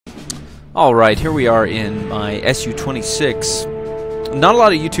Alright, here we are in my SU-26. Not a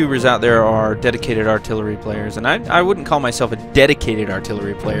lot of YouTubers out there are dedicated artillery players, and I wouldn't call myself a dedicated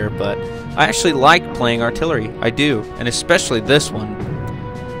artillery player, but I actually like playing artillery. I do, and especially this one.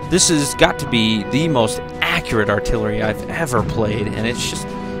 This has got to be the most accurate artillery I've ever played, and it's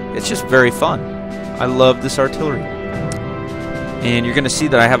just very fun. I love this artillery. And you're going to see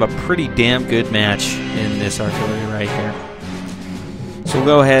that I have a pretty damn good match in this artillery right here. So we'll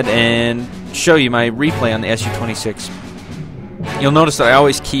go ahead and show you my replay on the SU-26. You'll notice that I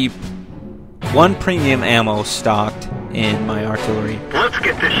always keep one premium ammo stocked in my artillery.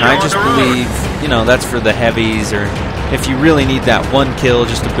 And I just believe, you know, that's for the heavies, or if you really need that one kill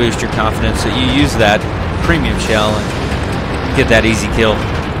just to boost your confidence, that you use that premium shell and get that easy kill.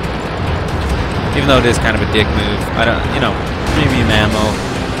 Even though it is kind of a dick move. I don't, you know, premium ammo.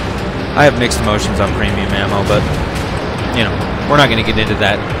 I have mixed emotions on premium ammo, but, you know, we're not going to get into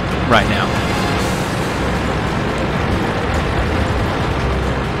that right now.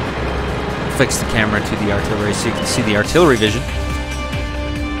 Fix the camera to the artillery so you can see the artillery vision.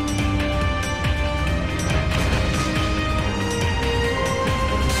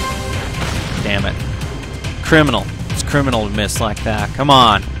 Damn it. Criminal. It's criminal to miss like that. Come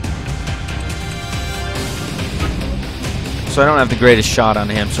on. So I don't have the greatest shot on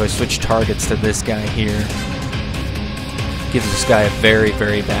him, so I switch targets to this guy here. Gives this guy a very,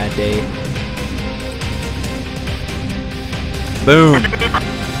 very bad day. Boom.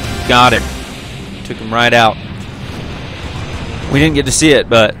 Got him. Took him right out. We didn't get to see it,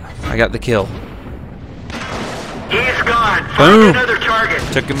 but I got the kill. He's gone. Boom. Find another target.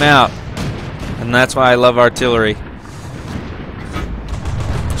 Took him out. And that's why I love artillery.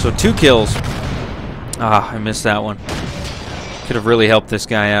 So 2 kills. Ah, I missed that one. Could have really helped this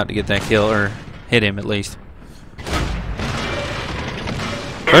guy out to get that kill, or hit him at least.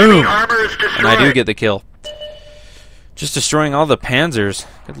 Boom! And I do get the kill. Just destroying all the panzers.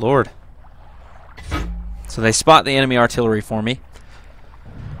 Good lord. So they spot the enemy artillery for me.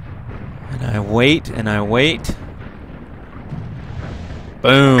 And I wait, and I wait.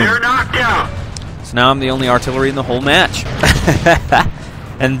 Boom. They're knocked out. So now I'm the only artillery in the whole match.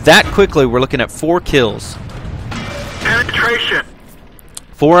 And that quickly, we're looking at 4 kills. Penetration.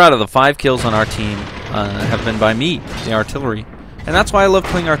 4 out of the 5 kills on our team have been by me, the artillery. And that's why I love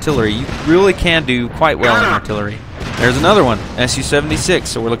playing artillery. You really can do quite well in artillery. There's another one, SU-76,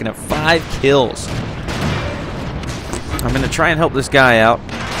 so we're looking at 5 kills. I'm going to try and help this guy out.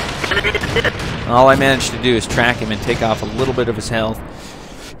 All I managed to do is track him and take off a little bit of his health.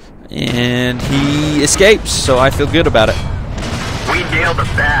 And he escapes, so I feel good about it. We nailed the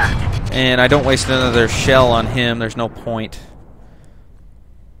back. And I don't waste another shell on him. There's no point.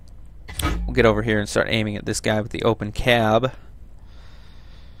 We'll get over here and start aiming at this guy with the open cab.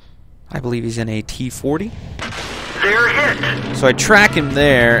 I believe he's in a T-40. They're hit. So I track him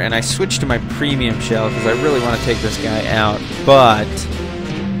there, and I switch to my premium shell because I really want to take this guy out. But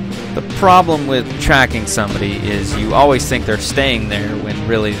the problem with tracking somebody is you always think they're staying there when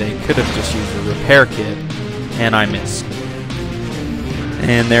really they could have just used a repair kit, and I miss.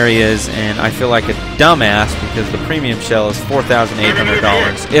 And there he is, and I feel like a dumbass because the premium shell is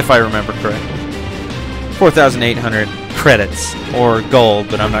 $4,800, if I remember correctly. 4,800 credits, or gold,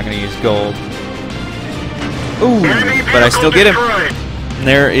 but I'm not going to use gold. Ooh, but I still get him. And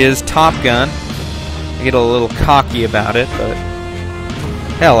there is Top Gun. I get a little cocky about it, but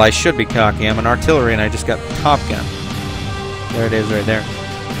hell, I should be cocky. I'm an artillery, and I just got Top Gun. There it is right there.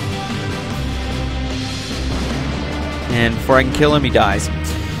 And before I can kill him, he dies.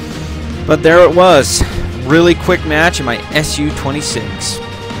 But there it was. Really quick match in my SU-26.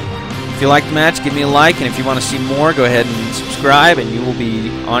 If you liked the match, give me a like, and if you want to see more, go ahead and subscribe, and you will be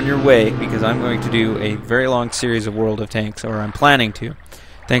on your way, because I'm going to do a very long series of World of Tanks, or I'm planning to.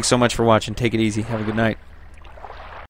 Thanks so much for watching. Take it easy. Have a good night.